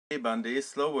Bande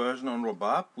slow version on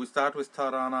robab. We start with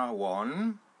Tarana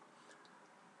 1.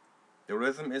 The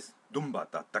rhythm is dumba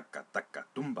ta taka taka,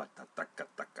 dumba ta taka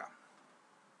taka.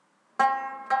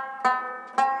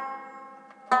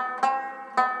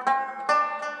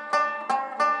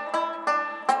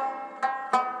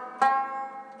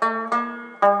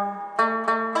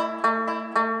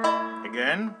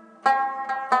 Again.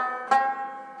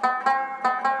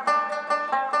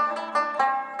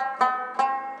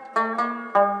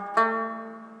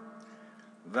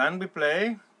 Then we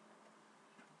play.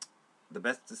 The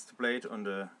best is to play it on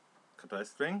the katai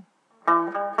string.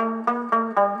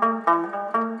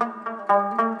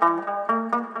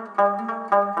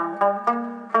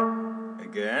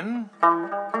 Again.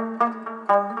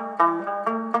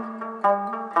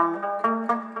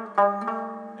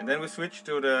 And then we switch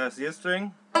to the C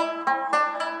string.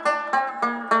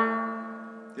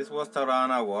 This was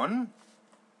Tarana 1.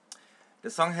 The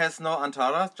song has no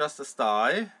antara, just a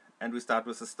stai, and we start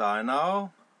with a stai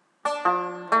now.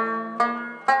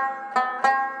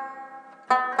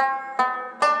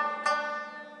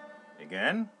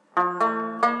 Again.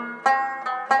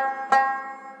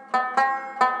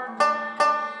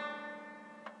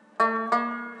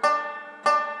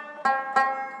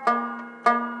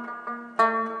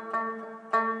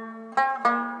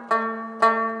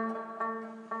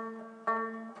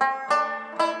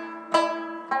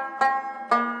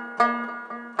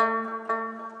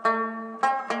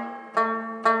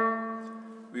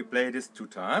 We play this 2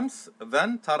 times.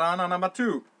 Then Tarana number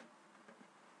 2.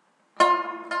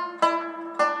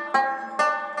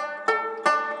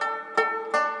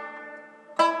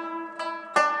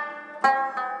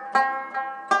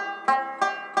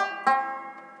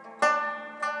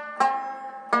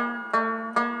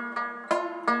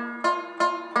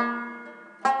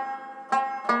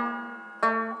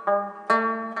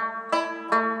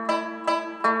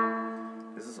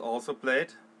 This is also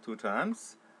played 2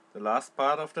 times. The last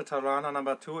part of the Tarana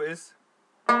number 2 is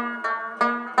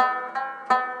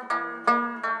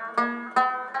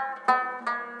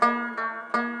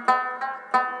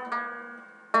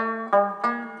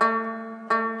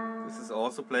this is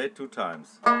also played 2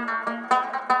 times.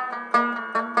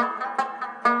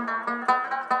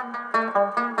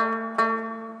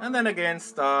 And then again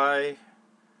stai,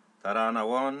 Tarana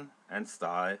 1 and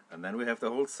stai, and then we have the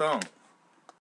whole song.